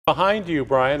Behind you,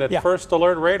 Brian, at First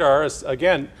Alert Radar, is,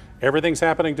 again, everything's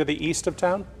happening to the east of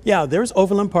town? Yeah, there's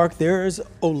Overland Park, there's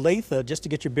Olathe, just to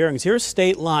get your bearings. Here's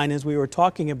State Line, as we were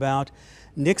talking about.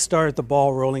 Nick started the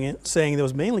ball rolling it, saying there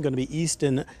was mainly going to be east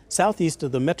and southeast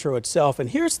of the metro itself. And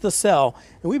here's the cell,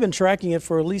 and we've been tracking it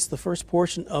for at least the first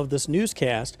portion of this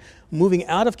newscast, moving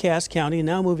out of Cass County,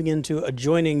 now moving into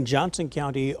adjoining Johnson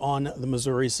County on the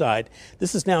Missouri side.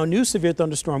 This is now a new severe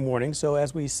thunderstorm warning. So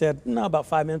as we said about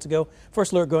 5 minutes ago,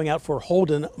 first alert going out for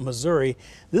Holden, Missouri.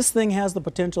 This thing has the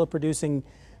potential of producing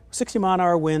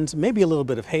 60-mile-an-hour winds, maybe a little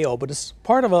bit of hail, but it's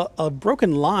part of a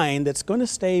broken line that's going to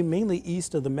stay mainly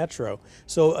east of the metro.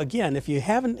 So again, if you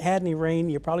haven't had any rain,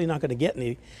 you're probably not going to get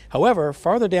any. However,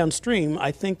 farther downstream,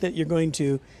 I think that you're going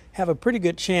to have a pretty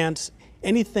good chance.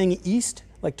 Anything east,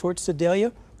 like towards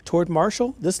Sedalia, toward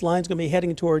Marshall, this line's going to be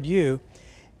heading toward you.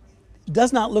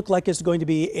 Does not look like it's going to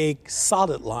be a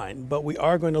solid line, but we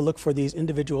are going to look for these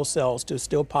individual cells to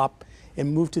still pop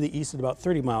and move to the east at about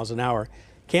 30 miles an hour.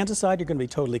 Kansas side, you're going to be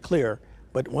totally clear.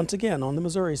 But once again, on the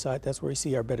Missouri side, that's where we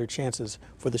see our better chances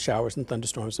for the showers and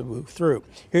thunderstorms to move through.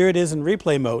 Here it is in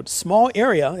replay mode. Small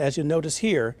area, as you notice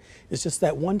here, is just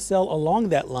that one cell along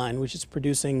that line, which is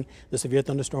producing the severe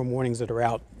thunderstorm warnings that are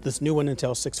out. This new one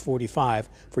until 6:45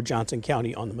 for Johnson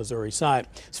County on the Missouri side.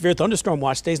 Severe thunderstorm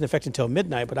watch stays in effect until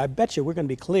midnight, but I bet you we're going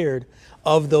to be cleared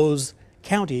of those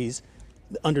counties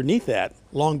underneath that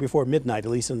long before midnight,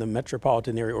 at least in the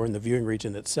metropolitan area or in the viewing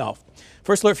region itself.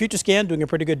 First Alert Future Scan doing a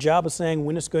pretty good job of saying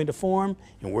when it's going to form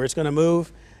and where it's going to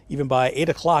move. Even by 8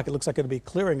 o'clock, it looks like it'll be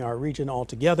clearing our region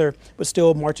altogether, but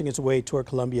still marching its way toward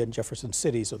Columbia and Jefferson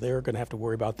City, so they're going to have to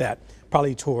worry about that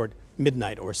probably toward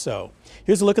midnight or so.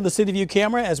 Here's a look at the City View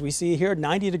camera. As we see here,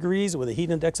 90 degrees with a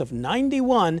heat index of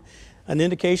 91, an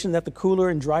indication that the cooler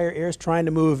and drier air is trying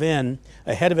to move in.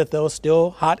 Ahead of it, though,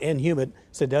 still hot and humid.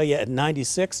 Sedalia at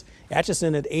 96,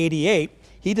 Atchison at 88.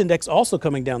 Heat index also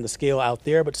coming down the scale out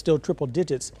there, but still triple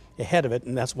digits ahead of it,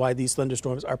 and that's why these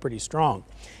thunderstorms are pretty strong.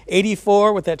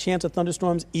 84 with that chance of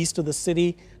thunderstorms east of the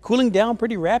city, cooling down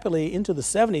pretty rapidly into the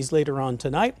 70s later on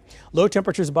tonight. Low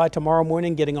temperatures by tomorrow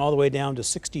morning getting all the way down to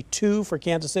 62 for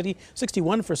Kansas City,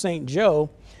 61 for St.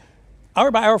 Joe.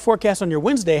 Hour-by-hour forecast on your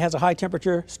Wednesday has a high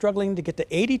temperature struggling to get to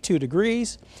 82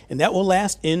 degrees, and that will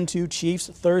last into Chiefs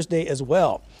Thursday as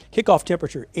well. Kickoff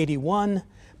temperature 81.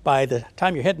 By the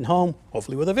time you're heading home,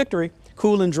 hopefully with a victory,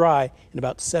 cool and dry and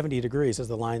about 70 degrees as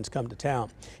the lines come to town.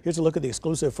 Here's a look at the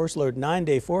exclusive First Alert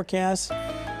 9-day forecast.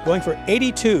 Going for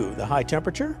 82, the high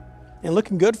temperature, and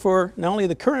looking good for not only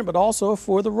the current but also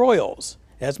for the Royals.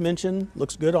 As mentioned,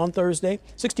 looks good on Thursday,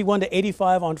 61 to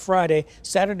 85 on Friday.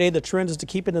 Saturday, the trend is to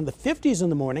keep it in the 50s in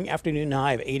the morning, afternoon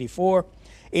high of 84.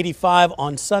 85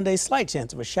 on Sunday, slight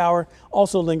chance of a shower,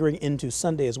 also lingering into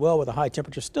Sunday as well with a high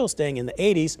temperature still staying in the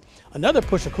 80s. Another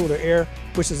push of cooler air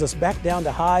pushes us back down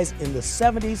to highs in the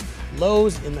 70s,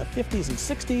 lows in the 50s and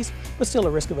 60s, but still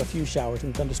a risk of a few showers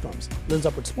and thunderstorms. Lynn's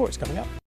Upward Sports coming up.